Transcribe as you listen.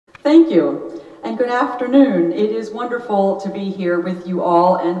Thank you, and good afternoon. It is wonderful to be here with you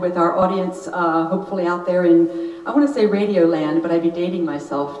all and with our audience, hopefully out there in, I want to say Radio Land, but I'd be dating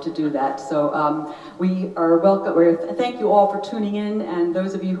myself to do that. So we are welcome. Thank you all for tuning in, and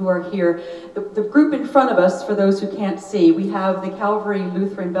those of you who are here. The group in front of us, for those who can't see, we have the Calvary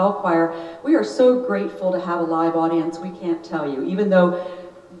Lutheran Bell Choir. We are so grateful to have a live audience, we can't tell you, even though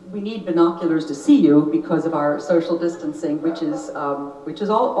we need binoculars to see you because of our social distancing, which is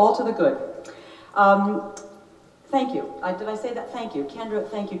all to the good. Thank you. Did I say that? Thank you. Kendra,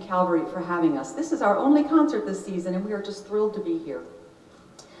 thank you, Calvary, for having us. This is our only concert this season, and we are just thrilled to be here.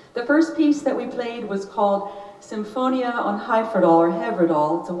 The first piece that we played was called Symphonia on Hyfrydal, or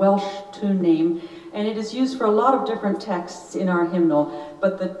Hevredal. It's a Welsh tune name, and it is used for a lot of different texts in our hymnal,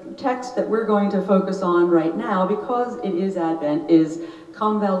 but the text that we're going to focus on right now, because it is Advent, is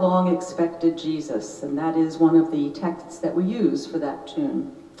Come Thou Long Expected Jesus, and that is one of the texts that we use for that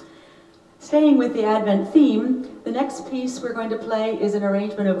tune. Staying with the Advent theme, the next piece we're going to play is an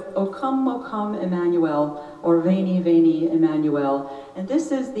arrangement of O Come, Emmanuel, or Veni, Veni, Emmanuel. And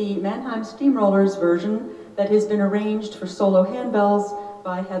this is the Mannheim Steamrollers version that has been arranged for solo handbells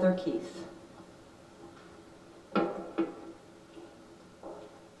by Heather Keith.